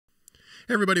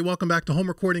Hey everybody, welcome back to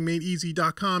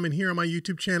HomeRecordingMadeEasy.com and here on my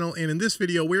YouTube channel. And in this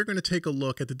video, we're going to take a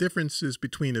look at the differences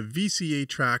between a VCA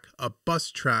track, a bus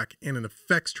track, and an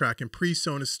effects track in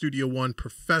Presonus Studio One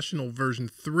Professional version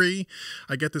 3.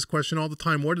 I get this question all the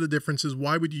time. What are the differences?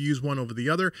 Why would you use one over the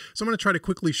other? So I'm going to try to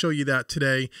quickly show you that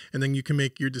today, and then you can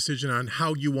make your decision on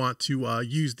how you want to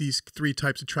use these three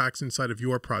types of tracks inside of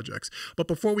your projects. But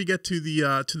before we get to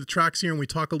the tracks here and we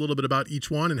talk a little bit about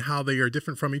each one and how they are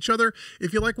different from each other,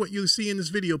 if you like what you see in this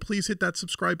video, please hit that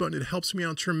subscribe button. It helps me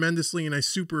out tremendously and I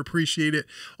super appreciate it.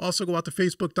 Also go out to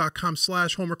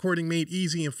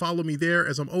facebook.com/homerecordingmadeeasy and follow me there,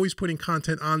 as I'm always putting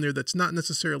content on there that's not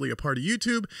necessarily a part of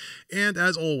YouTube. And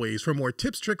as always, for more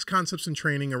tips, tricks, concepts, and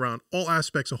training around all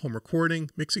aspects of home recording,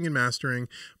 mixing, and mastering,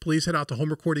 please head out to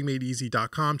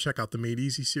homerecordingmadeeasy.com. Check out the Made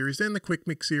Easy series and the Quick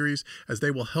Mix series, as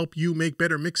they will help you make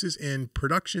better mixes and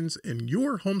productions in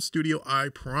your home studio, I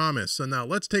promise. So now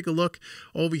let's take a look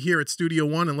over here at Studio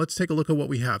One and let's take a look at what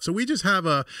we have. So we just have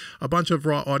a bunch of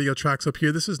raw audio tracks up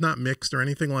here. This is not mixed or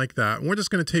anything like that. And we're just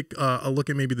going to take a look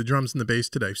at maybe the drums and the bass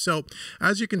today. So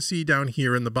as you can see down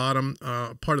here in the bottom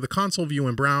part of the console view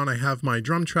in brown, I have my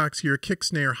drum tracks here: kick,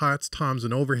 snare, hats, toms,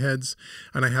 and overheads.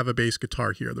 And I have a bass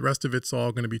guitar here. The rest of it's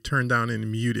all going to be turned down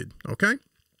and muted. Okay.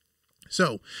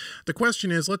 So the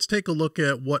question is, let's take a look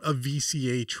at what a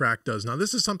VCA track does. Now,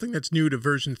 this is something that's new to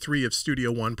version 3 of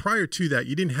Studio One. Prior to that,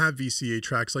 you didn't have VCA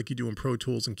tracks like you do in Pro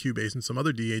Tools and Cubase and some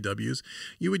other DAWs.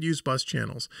 You would use bus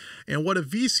channels. And what a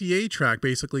VCA track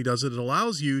basically does, it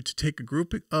allows you to take a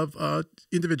group of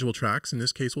individual tracks. In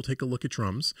this case, we'll take a look at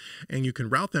drums, and you can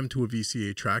route them to a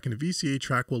VCA track, and a VCA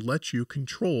track will let you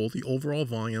control the overall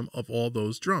volume of all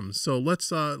those drums. So let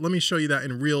me show you that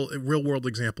in a real world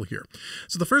example here.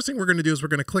 So the first thing we're going to do is we're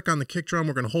going to click on the kick drum,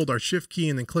 we're going to hold our shift key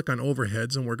and then click on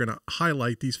overheads, and we're going to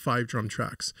highlight these 5 drum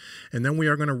tracks. And then we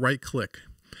are going to right click,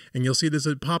 and you'll see there's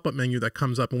a pop-up menu that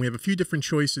comes up, and we have a few different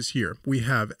choices here. We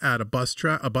have add a bus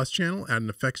channel, add an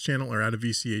effects channel, or add a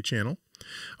VCA channel.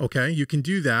 Okay, you can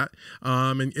do that,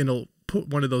 and it'll put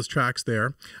one of those tracks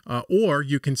there, or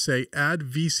you can say add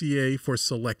VCA for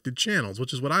selected channels,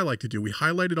 which is what I like to do. We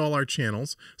highlighted all our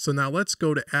channels, so now let's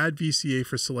go to add VCA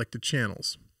for selected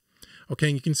channels. Okay,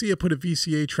 and you can see I put a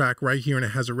VCA track right here and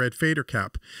it has a red fader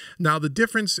cap. Now the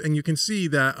difference, and you can see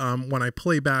that when I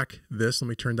play back this, let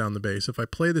me turn down the bass. If I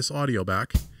play this audio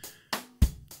back,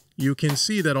 you can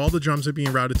see that all the drums are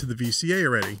being routed to the VCA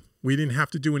already. We didn't have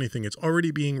to do anything. It's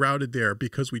already being routed there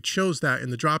because we chose that in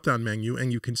the drop-down menu,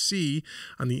 and you can see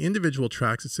on the individual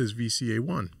tracks it says VCA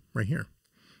 1 right here.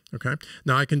 Okay,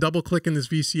 now I can double click in this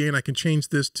VCA and I can change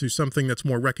this to something that's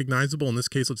more recognizable. In this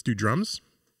case, let's do drums.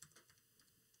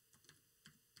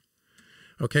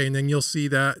 Okay, and then you'll see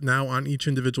that now on each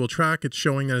individual track, it's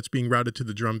showing that it's being routed to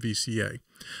the drum VCA.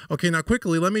 Okay, now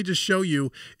quickly, let me just show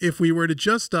you, if we were to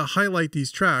just highlight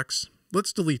these tracks,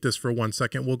 let's delete this for 1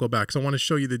 second, we'll go back. So I want to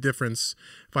show you the difference.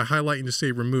 If I highlight and just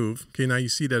say remove, okay, now you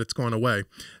see that it's gone away.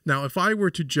 Now, if I were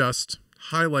to just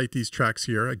highlight these tracks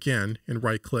here again and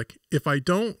right click, if I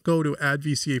don't go to add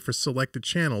VCA for selected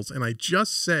channels and I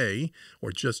just say,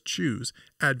 or just choose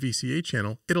add VCA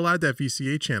channel, it'll add that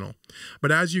VCA channel.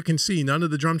 But as you can see, none of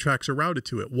the drum tracks are routed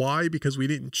to it. Why? Because we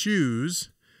didn't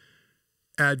choose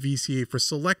add VCA for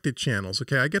selected channels.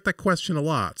 Okay, I get that question a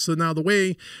lot. So now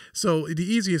the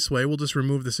easiest way, we'll just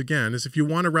remove this again, is if you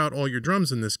want to route all your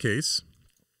drums in this case,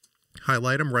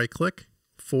 highlight them, right click,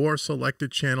 for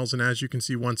selected channels, and as you can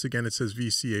see, once again it says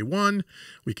VCA 1.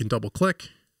 We can double click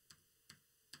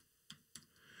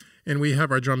and we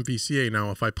have our drum VCA.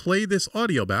 Now if I play this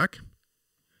audio back,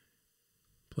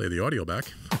 play the audio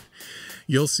back,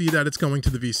 you'll see that it's going to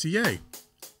the VCA.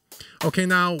 Okay,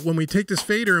 now when we take this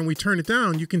fader and we turn it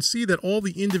down, you can see that all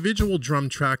the individual drum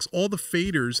tracks, all the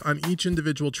faders on each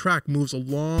individual track moves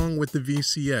along with the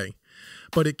VCA.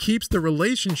 But it keeps the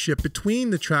relationship between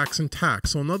the tracks intact.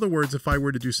 So in other words, if I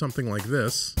were to do something like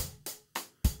this,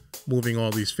 moving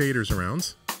all these faders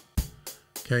around,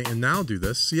 okay, and now do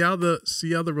this, see how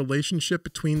the relationship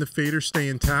between the faders stay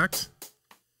intact?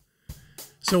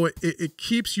 So it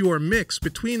keeps your mix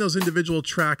between those individual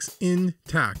tracks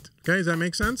intact. Okay, does that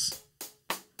make sense?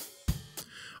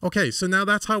 Okay, so now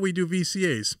that's how we do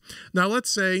VCAs. Now let's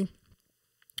say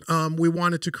we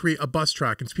wanted to create a bus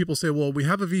track, and people say, well, we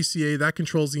have a VCA that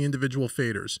controls the individual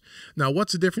faders. Now,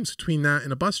 what's the difference between that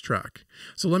and a bus track?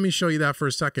 So let me show you that for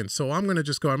a second. So I'm going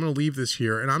to leave this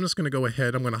here, and I'm just going to go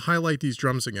ahead. I'm going to highlight these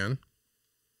drums again.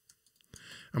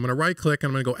 I'm going to right click, and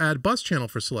I'm going to go add bus channel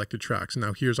for selected tracks.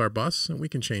 Now here's our bus, and we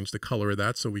can change the color of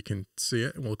that so we can see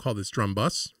it, and we'll call this drum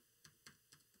bus.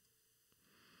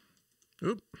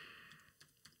 Oop.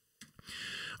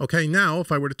 Okay, now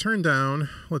if I were to turn down,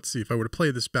 let's see, if I were to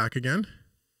play this back again,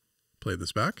 play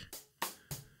this back,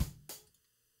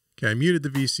 Okay, I muted the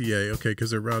VCA, okay,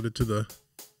 because they're routed to the...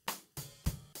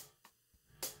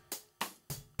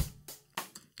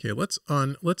 Okay, let's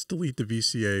delete the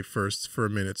VCA first for a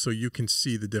minute so you can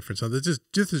see the difference. Now this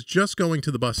is just going to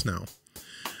the bus now.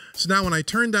 So now when I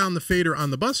turn down the fader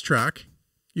on the bus track,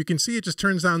 you can see it just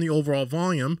turns down the overall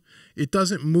volume. It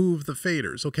doesn't move the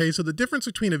faders, okay? So the difference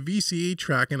between a VCA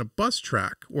track and a bus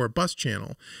track or a bus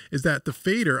channel is that the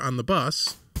fader on the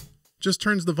bus just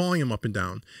turns the volume up and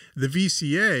down. The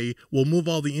VCA will move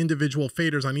all the individual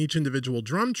faders on each individual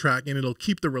drum track, and it'll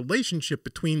keep the relationship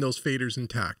between those faders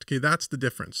intact. Okay, that's the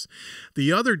difference.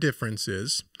 The other difference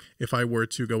is, if I were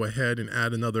to go ahead and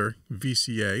add another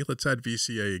VCA, let's add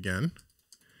VCA again.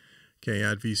 Okay,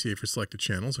 add VCA for selected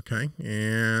channels, okay,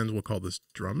 and we'll call this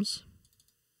drums.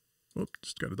 Oh,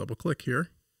 just got to double click here.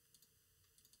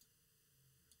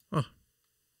 Oh,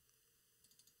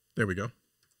 there we go.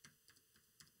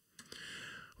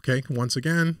 Okay, once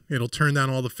again, it'll turn down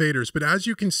all the faders. But as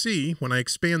you can see, when I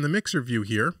expand the mixer view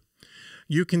here,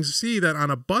 you can see that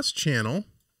on a bus channel,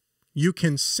 you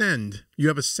can send. You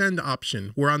have a send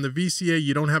option, where on the VCA,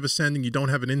 you don't have a send and you don't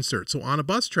have an insert. So on a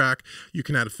bus track, you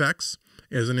can add effects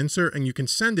as an insert, and you can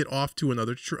send it off to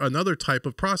another type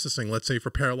of processing. Let's say for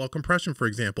parallel compression, for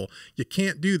example. You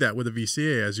can't do that with a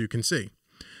VCA, as you can see.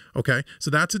 Okay,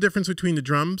 so that's the difference between the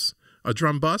drums, a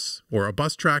drum bus or a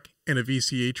bus track, and a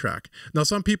VCA track. Now,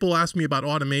 some people ask me about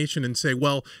automation and say,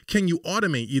 well, can you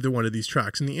automate either one of these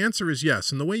tracks? And the answer is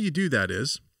yes. And the way you do that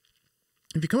is,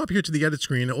 if you come up here to the edit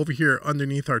screen, over here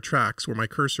underneath our tracks where my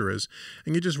cursor is,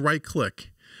 and you just right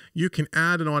click, you can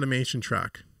add an automation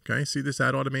track. Okay, see this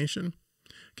add automation?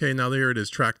 Okay, now there it is.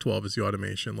 Track 12 is the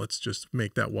automation. Let's just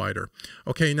make that wider.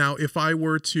 Okay, now if I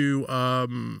were to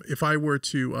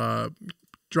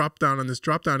drop down on this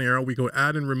drop down arrow, we go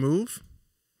add and remove.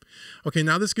 Okay,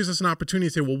 now this gives us an opportunity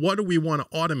to say, well, what do we want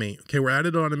to automate? Okay, we're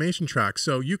added an automation track.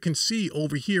 So you can see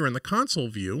over here in the console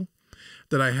view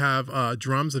that I have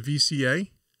drums, a VCA,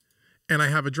 and I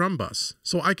have a drum bus.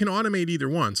 So I can automate either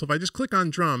one. So if I just click on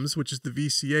drums, which is the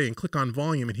VCA, and click on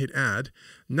volume and hit add,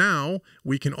 now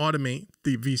we can automate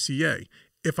the VCA.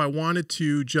 If I wanted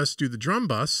to just do the drum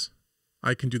bus,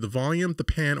 I can do the volume, the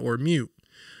pan, or mute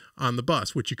on the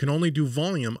bus, which you can only do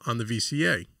volume on the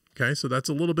VCA. Okay, so that's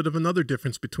a little bit of another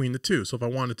difference between the two. So if I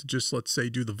wanted to just, let's say,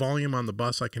 do the volume on the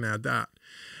bus, I can add that.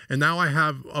 And now I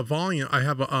have a volume, I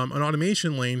have an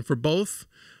automation lane for both,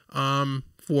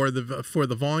 for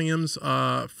the volumes,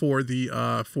 for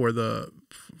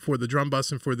the drum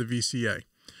bus and for the VCA.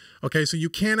 Okay, so you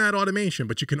can add automation,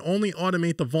 but you can only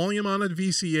automate the volume on a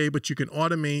VCA, but you can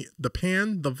automate the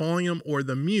pan, the volume, or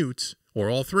the mute, or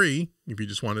all three, if you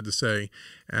just wanted to say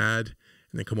add,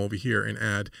 and then come over here and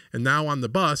add. And now on the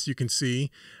bus, you can see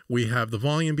we have the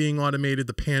volume being automated,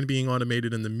 the pan being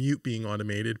automated, and the mute being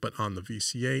automated, but on the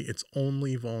VCA, it's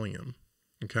only volume.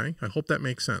 Okay, I hope that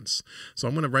makes sense. So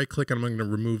I'm going to right click and I'm going to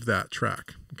remove that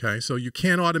track. Okay, so you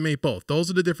can automate both.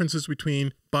 Those are the differences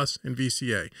between bus and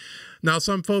VCA. Now,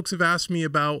 some folks have asked me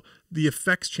about the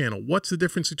effects channel. What's the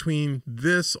difference between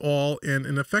this all and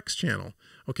an effects channel?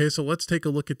 Okay, so let's take a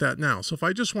look at that now. So if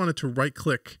I just wanted to right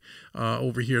click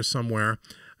over here somewhere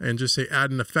and just say add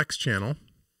an effects channel.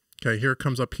 Okay, here it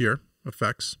comes up here,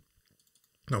 effects.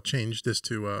 And I'll change this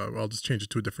to, I'll just change it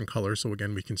to a different color so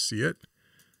again we can see it.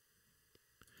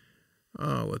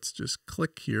 Let's just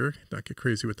click here, not get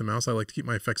crazy with the mouse. I like to keep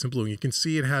my effects in blue. And you can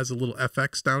see it has a little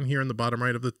FX down here in the bottom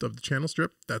right of the channel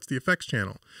strip. That's the effects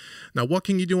channel. Now, what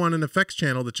can you do on an effects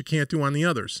channel that you can't do on the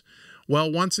others? Well,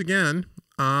 once again,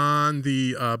 on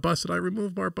the bus, did I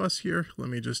remove our bus here? Let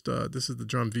me just, this is the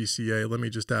drum VCA. Let me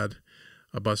just add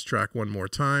a bus track one more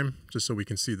time, just so we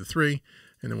can see the three.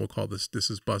 And then we'll call this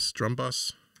is bus, drum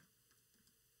bus.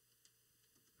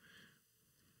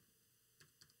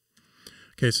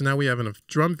 Okay, so now we have a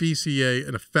drum VCA,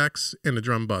 an effects, and a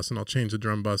drum bus. And I'll change the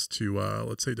drum bus to,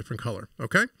 let's say, a different color.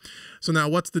 Okay? So now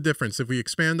what's the difference? If we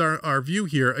expand our view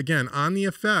here, again, on the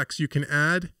effects, you can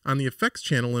add, on the effects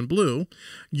channel in blue,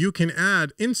 you can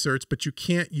add inserts, but you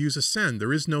can't use a send.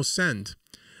 There is no send.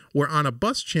 Where on a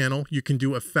bus channel, you can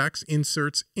do effects,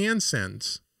 inserts, and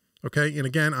sends. Okay? And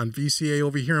again, on VCA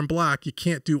over here in black, you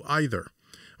can't do either.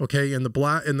 Okay, and the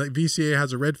VCA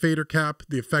has a red fader cap,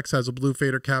 the effects has a blue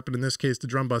fader cap, and in this case, the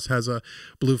drum bus has a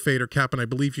blue fader cap, and I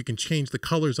believe you can change the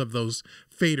colors of those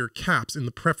fader caps in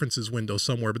the preferences window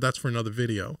somewhere, but that's for another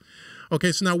video.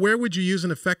 Okay, so now where would you use an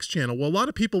effects channel? Well, a lot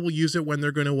of people will use it when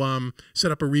they're going to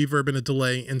set up a reverb and a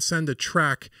delay and send a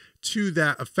track to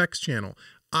that effects channel.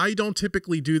 I don't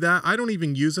typically do that. I don't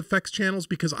even use effects channels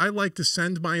because I like to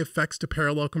send my effects to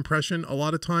parallel compression a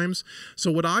lot of times.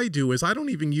 So what I do is I don't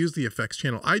even use the effects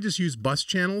channel. I just use bus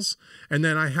channels, and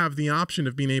then I have the option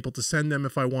of being able to send them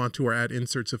if I want to or add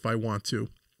inserts if I want to.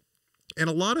 And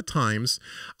a lot of times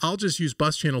I'll just use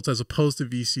bus channels as opposed to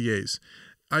VCAs.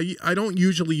 I don't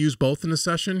usually use both in a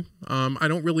session. I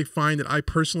don't really find that I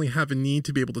personally have a need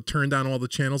to be able to turn down all the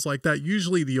channels like that.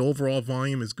 Usually the overall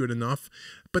volume is good enough,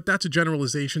 but that's a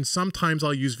generalization. Sometimes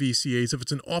I'll use VCAs if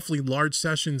it's an awfully large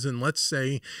sessions, and let's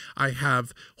say I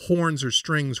have horns or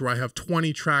strings where I have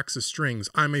 20 tracks of strings.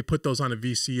 I may put those on a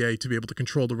VCA to be able to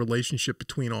control the relationship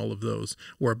between all of those,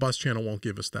 where a bus channel won't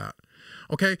give us that.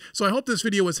 Okay, so I hope this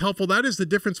video was helpful. That is the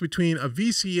difference between a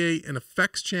VCA, an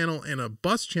effects channel, and a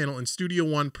bus channel in Studio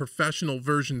One Professional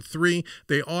version 3.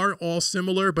 They are all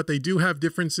similar, but they do have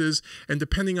differences, and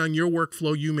depending on your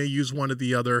workflow, you may use one or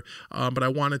the other, but I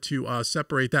wanted to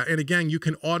separate that. And again, you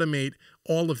can automate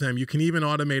all of them. You can even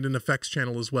automate an effects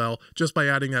channel as well, just by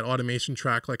adding that automation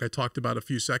track like I talked about a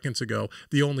few seconds ago.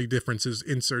 The only difference is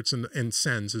inserts and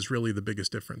sends is really the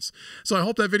biggest difference. So I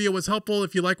hope that video was helpful.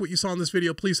 If you like what you saw in this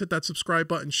video, please hit that subscribe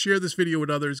button, share this video with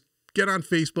others, get on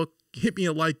Facebook, hit me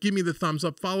a like, give me the thumbs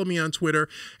up, follow me on Twitter,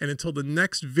 and until the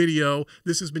next video,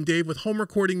 this has been Dave with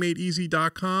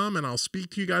HomeRecordingMadeEasy.com, and I'll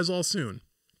speak to you guys all soon.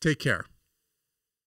 Take care.